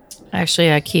 Actually,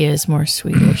 IKEA is more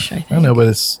Swedish, I think. I don't know, but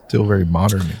it's still very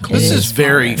modern and clean. This It is is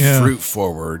very fine. fruit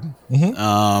forward.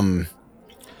 Mm-hmm.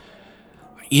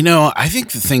 I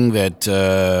think the thing that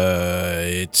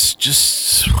it's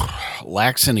just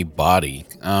lacks any body.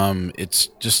 It's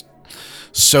just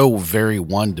so very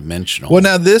one-dimensional. Well,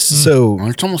 now this, so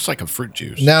It's almost like a fruit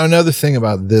juice. now another thing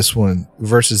about this one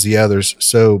versus the others.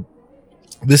 So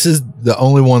this is the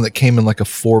only one that came in like a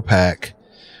 4-pack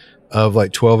of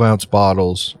like 12-ounce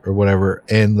bottles or whatever,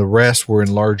 and the rest were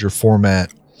in larger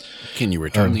format. Can you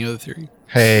return the other 3?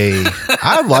 Hey,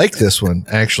 I like this one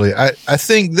actually. I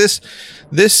think this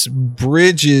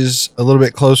bridges a little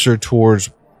bit closer towards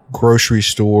grocery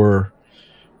store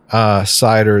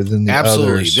cider than the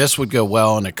Absolutely. others. This would go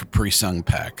well in a Capri Sun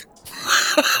pack.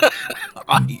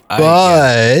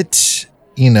 But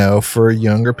for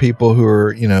younger people who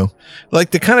are,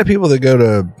 like the kind of people that go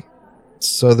to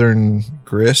Southern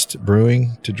Grist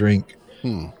Brewing to drink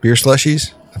beer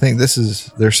slushies, I think this is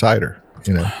their cider.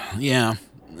 Yeah.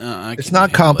 It's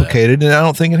not complicated, and I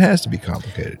don't think it has to be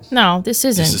complicated. No, this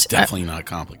isn't. This is definitely not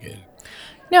complicated.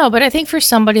 No, but I think for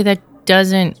somebody that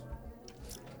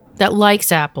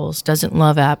likes apples, doesn't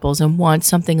love apples, and wants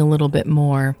something a little bit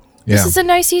more, this is a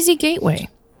nice, easy gateway.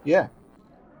 Yeah.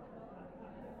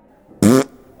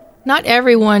 Not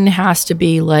everyone has to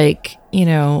be like,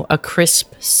 a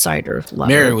crisp cider lover.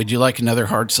 Mary, would you like another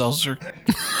hard seltzer?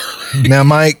 Now,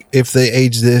 Mike, if they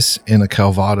age this in a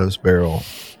Calvados barrel,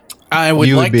 I would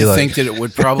You would like be to like- think that it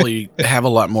would probably have a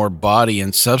lot more body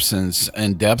and substance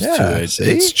and depth Yeah, to it. see?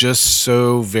 It's just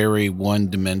so very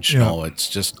one-dimensional. It's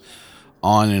just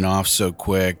on and off so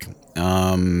quick.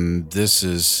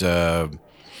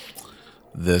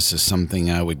 This is something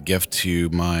I would gift to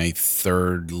my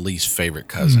third least favorite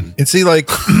cousin. and see, like,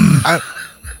 I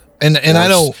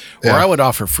don't. Or I would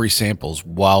offer free samples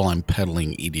while I'm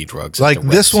peddling ED drugs. at Like the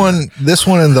rec this center.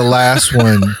 one and the last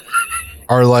one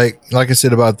are like I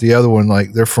said about the other one,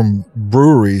 like they're from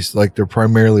breweries, like they're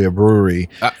primarily a brewery,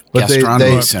 but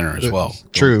gastronomy center as well.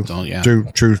 True, Yeah.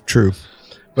 true.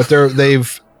 But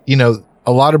they've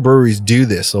a lot of breweries do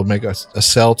this. They'll make a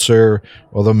seltzer,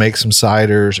 or they'll make some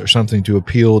ciders or something to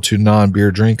appeal to non-beer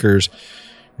drinkers.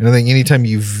 And I think anytime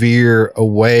you veer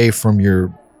away from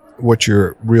what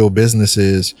your real business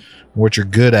is, what you're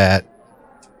good at,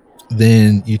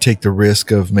 then you take the risk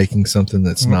of making something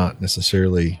that's not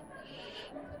necessarily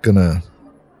gonna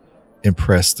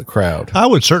impress the crowd. I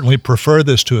would certainly prefer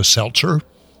this to a seltzer.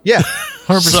 Yeah,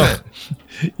 100%.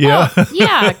 Yeah. Oh,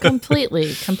 yeah,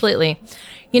 completely.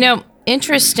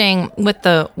 Interesting with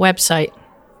the website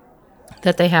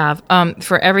that they have,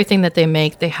 for everything that they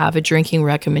make, they have a drinking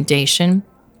recommendation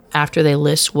after they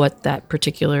list what that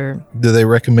particular... Do they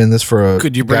recommend this for a?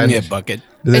 Could you bring me a bucket?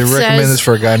 Do they It recommend says- this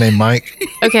for a guy named Mike?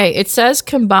 Okay, it says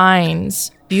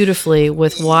combines beautifully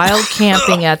with wild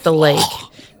camping at the lake,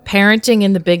 parenting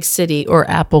in the big city, or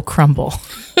apple crumble.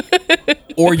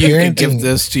 Or you could Parenting. give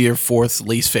this to your fourth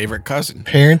least favorite cousin.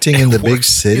 Parenting in the big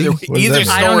city. Either- What does either that mean?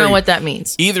 I don't know Story. what that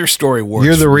means. Either story works.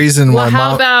 You're the reason Well, why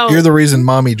how about- you're the reason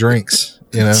mommy drinks.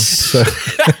 So How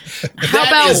That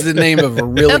about is the name of a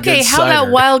really okay? good How cider.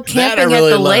 about wild That I camping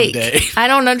really at the love, lake? Dave. I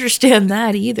don't understand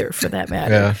that either, for that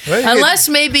matter. Yeah. Well, you Unless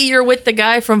maybe you're with the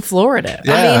guy from Florida.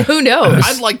 I Yeah. mean, who knows?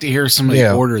 I'd like to hear somebody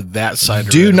Yeah. order that cider.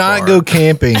 do at a not bar. go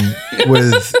camping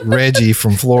with Reggie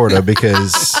from Florida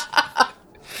because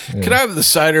Could I have the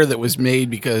cider that was made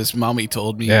because mommy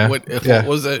told me? What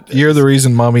was it? You're the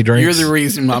reason mommy drinks. You're the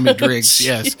reason mommy drinks.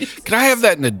 Yes. Could I have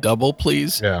that in a double,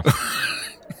 please? Yeah.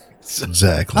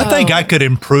 Exactly. I think I could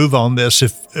improve on this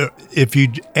if you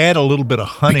add a little bit of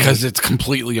honey. Because it's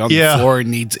completely on Yeah. the floor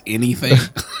and needs anything.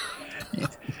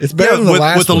 It's better than the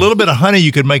last with a one. little bit of honey,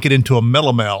 you could make it into a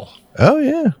melomel. Oh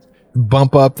yeah.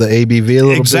 Bump up the ABV a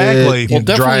little Exactly. bit.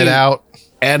 Well, Dry it definitely- out.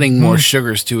 Adding more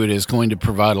sugars to it is going to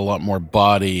provide a lot more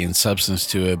body and substance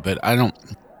to it, but I don't.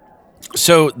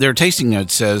 So their tasting note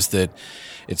says that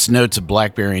it's notes of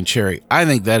blackberry and cherry. I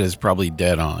think that is probably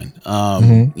dead on.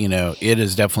 It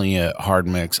is definitely a hard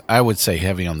mix. I would say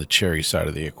heavy on the cherry side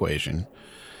of the equation.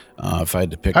 If I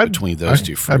had to pick between those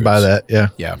two fruits, I'd buy that. Yeah.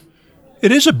 Yeah.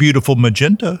 It is a beautiful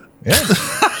magenta. Yeah.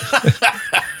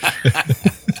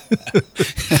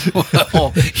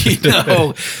 Well,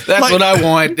 that's what I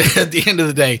want at the end of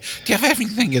the day. Do you have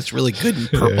anything that's really good and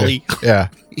purpley? Yeah.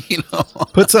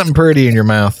 Put Put something pretty in your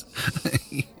mouth.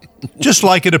 Just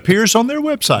like it appears on their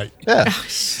website. Yeah.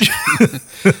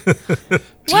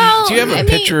 Well, Do you have a I mean-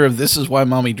 picture of this is why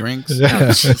mommy drinks?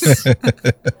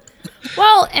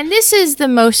 Well, and this is the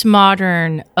most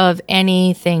modern of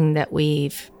anything that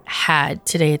we've had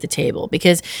today at the table,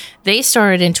 because they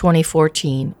started in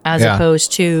 2014 as Yeah.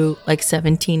 opposed to like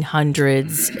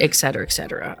 1700s, et cetera, et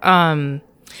cetera.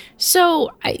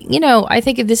 So I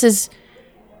think if this is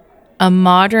a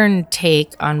modern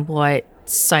take on what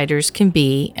ciders can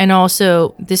be, and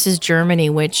also this is Germany,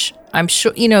 which I'm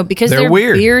sure, because They're their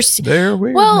weird. beer They're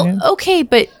weird. Well, man. okay,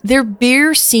 but their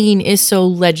beer scene is so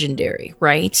legendary,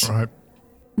 right? Right.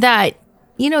 That,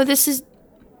 this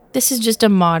is just a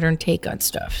modern take on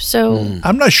stuff. So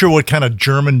I'm not sure what kind of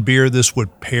German beer this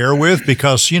would pair with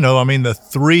because, the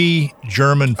 3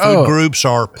 German food groups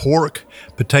are pork,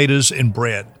 potatoes, and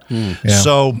bread. Yeah.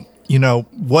 So,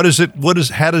 how does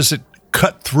it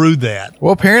cut through that?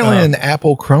 Well, apparently an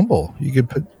apple crumble. You could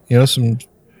put, some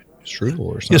strudel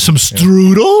or something. Yeah, some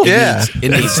strudel? Yeah. It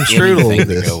needs some strudel anything with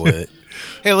to this. go with it.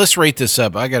 Hey, let's rate this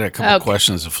up. I got a couple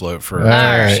questions afloat for our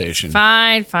right. conversation.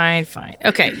 fine.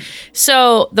 Okay.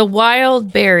 So the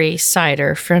wild berry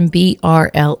cider from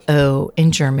BRLO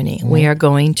in Germany, we are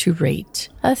going to rate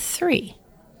a 3.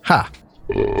 Ha.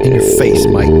 In your face,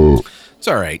 Mike. It's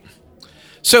all right.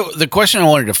 So the question I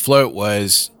wanted to float it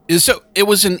was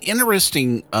an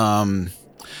interesting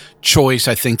choice,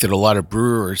 I think, that a lot of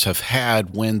brewers have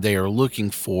had when they are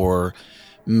looking for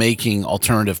making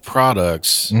alternative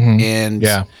products. And,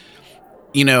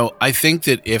 I think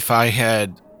that if I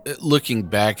had, looking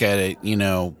back at it,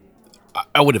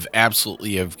 I would have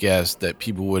absolutely have guessed that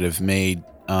people would have made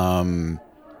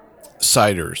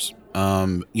ciders,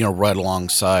 right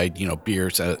alongside,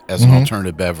 beers as an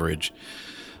alternative beverage.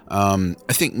 I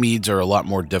think meads are a lot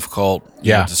more difficult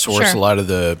to source Sure. a lot of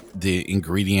the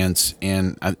ingredients.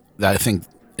 And I think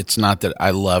it's not that I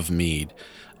love mead,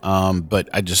 but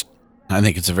I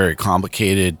think it's a very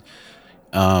complicated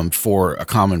for a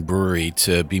common brewery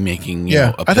to be making,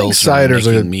 a I think pilsner ciders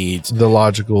making are meads. the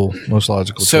most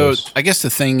logical So choice. I guess the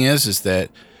thing is that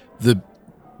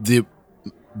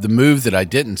the move that I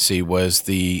didn't see was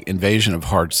the invasion of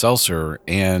hard seltzer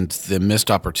and the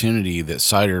missed opportunity that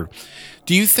cider.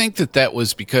 Do you think that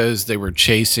was because they were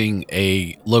chasing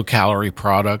a low calorie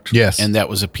product? Yes. And that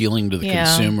was appealing to the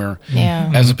consumer?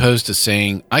 Yeah. As opposed to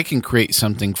saying, I can create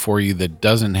something for you that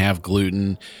doesn't have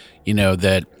gluten,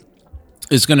 that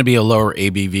is going to be a lower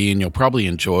ABV and you'll probably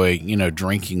enjoy,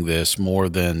 drinking this more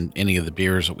than any of the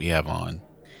beers that we have on.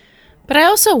 But I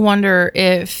also wonder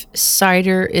if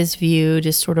cider is viewed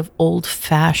as sort of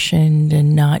old-fashioned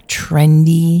and not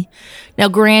trendy. Now,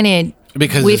 granted,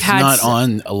 Because we've it's had not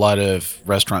on a lot of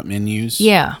restaurant menus.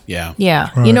 Yeah. Yeah.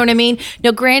 You know what I mean?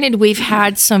 Now, granted, we've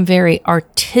had some very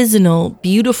artisanal,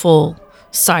 beautiful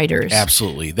ciders.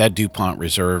 Absolutely. That DuPont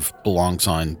Reserve belongs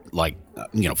on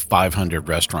 500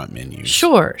 restaurant menus.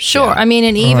 Sure. Yeah. I mean,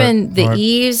 and even the right.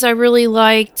 Eves I really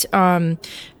liked, and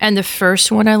the first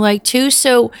one I liked too.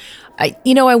 So, I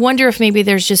wonder if maybe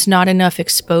there's just not enough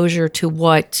exposure to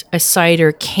what a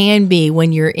cider can be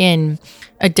when you're in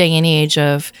a day and age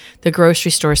of the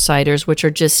grocery store ciders, which are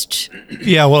just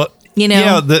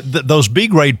those B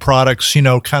grade products,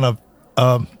 kind of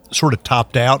sort of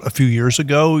topped out a few years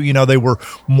ago. They were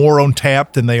more on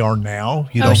tap than they are now.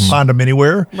 You don't find them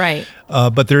anywhere, right.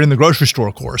 But they're in the grocery store,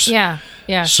 of course. Yeah.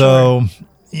 So,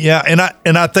 and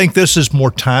I think this is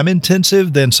more time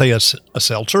intensive than say a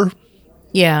seltzer.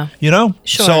 Yeah. Sure.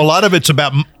 Sure. So a lot of it's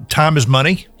about time is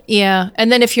money. Yeah.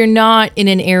 And then if you're not in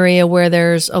an area where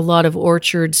there's a lot of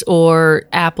orchards or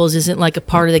apples isn't like a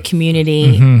part of the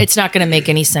community, it's not going to make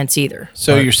any sense either.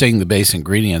 So you're saying the base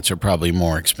ingredients are probably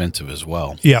more expensive as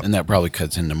well. Yeah. And that probably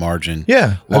cuts into margin.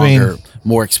 Yeah.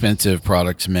 More expensive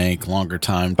product to make, longer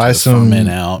time Buy to ferment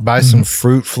out. Buy some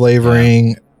fruit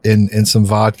flavoring and some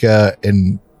vodka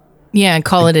and Yeah, and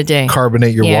call it a day.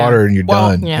 carbonate your Yeah. water and you're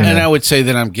done. yeah. And I would say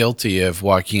that I'm guilty of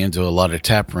walking into a lot of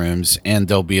tap rooms and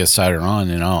there'll be a cider on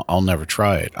and I'll never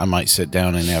try it. I might sit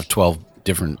down and have 12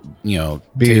 different,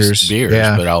 Beers, beers,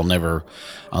 yeah. but I'll never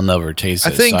taste I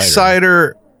that think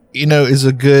cider, is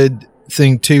a good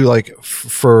thing too, like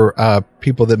for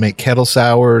people that make kettle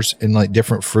sours and like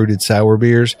different fruited sour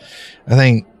beers. I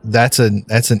think that's an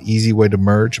easy way to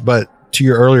merge. But to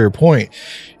your earlier point,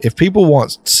 if people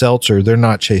want seltzer, they're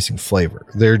not chasing flavor.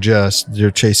 They're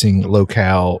chasing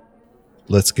low-cal.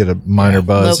 Let's get a minor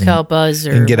buzz. Low-cal buzz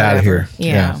or and get out of whatever. here.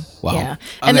 Yeah. Wow. Yeah.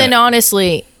 And then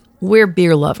honestly, we're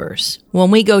beer lovers.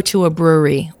 When we go to a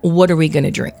brewery, what are we going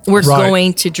to drink? We're Right.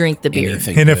 going to drink the beer.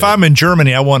 Anything And if good. I'm in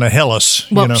Germany, I want a Helles.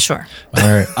 Well, sure. All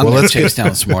right. I'm Well, going let's to chase get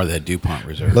down some more of that DuPont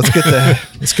Reserve. let's get the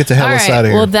hell All out right. of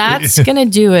here. Well, that's going to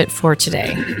do it for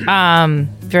today.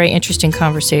 Very interesting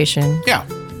conversation Yeah.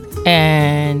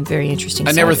 and very interesting.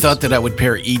 I never ciders. thought that I would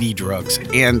pair ED drugs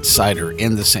and cider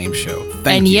in the same show.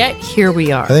 Thank And you. yet, here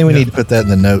we are. I think we need to put that in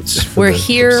the notes. for We're the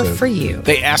here episode. for you.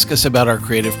 They ask us about our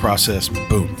creative process.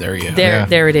 Boom, there you go.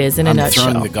 There it is in a I'm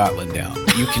nutshell. throwing the gauntlet down.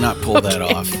 You cannot pull that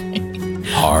off.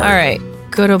 Hard. All right.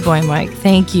 Good old boy, Mike.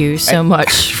 Thank you so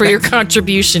much for your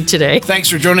contribution today. Thanks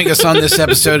for joining us on this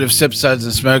episode of Sip Suds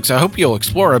and Smokes. I hope you'll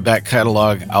explore our back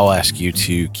catalog. I'll ask you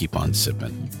to keep on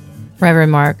sipping.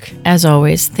 Reverend Mark, as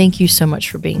always, thank you so much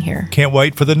for being here. Can't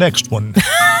wait for the next one.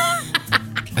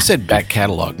 I said back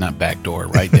catalog, not back door,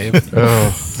 right, David?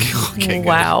 Oh,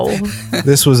 Wow.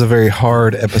 this was a very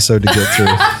hard episode to get through.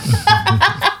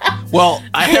 Well,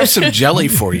 I have some jelly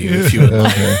for you if you would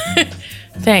like. Okay.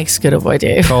 Thanks, good old boy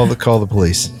Dave. Call the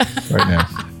police right now.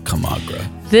 Camagra.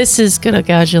 This is Good Old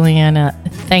Gal Juliana.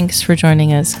 Thanks for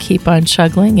joining us. Keep on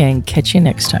chuggling and catch you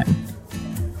next time.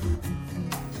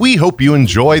 We hope you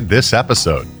enjoyed this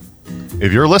episode.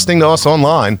 If you're listening to us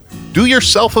online, do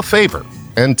yourself a favor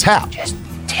and tap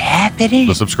Tap it in.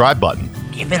 the subscribe button.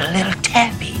 Give it a little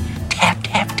tappy. Tap,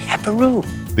 tap, tap-a-roo.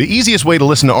 The easiest way to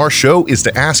listen to our show is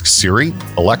to ask Siri,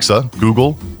 Alexa,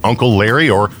 Google, Uncle Larry,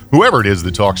 or whoever it is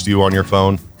that talks to you on your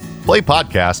phone, play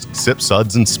podcast Sip,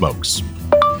 Suds, and Smokes.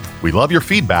 We love your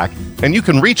feedback, and you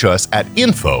can reach us at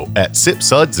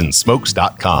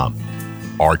info@sipsudsandsmokes.com.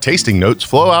 Our tasting notes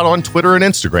flow out on Twitter and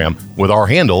Instagram with our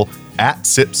handle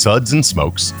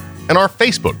 @SipSudsAndSmokes, and our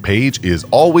Facebook page is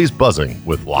always buzzing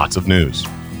with lots of news.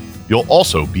 You'll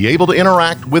also be able to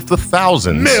interact with the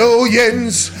thousands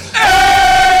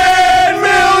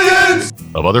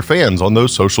of other fans on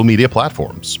those social media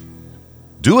platforms.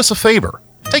 Do us a favor.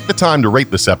 Take the time to rate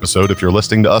this episode if you're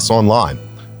listening to us online.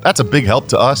 That's a big help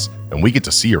to us, and we get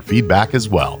to see your feedback as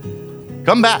well.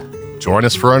 Come back, join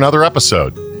us for another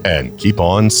episode, and keep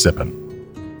on sipping.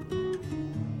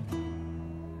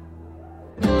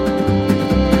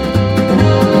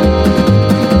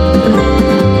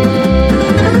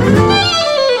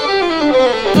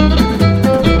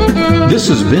 This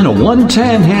has been a One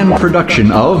Tan Hand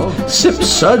production of Sip,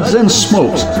 Suds, and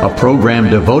Smokes, a program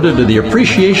devoted to the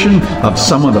appreciation of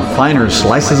some of the finer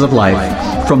slices of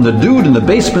life. From the Dude in the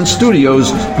Basement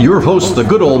Studios, your hosts, the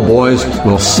Good Old Boys,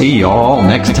 will see you all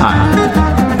next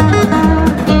time.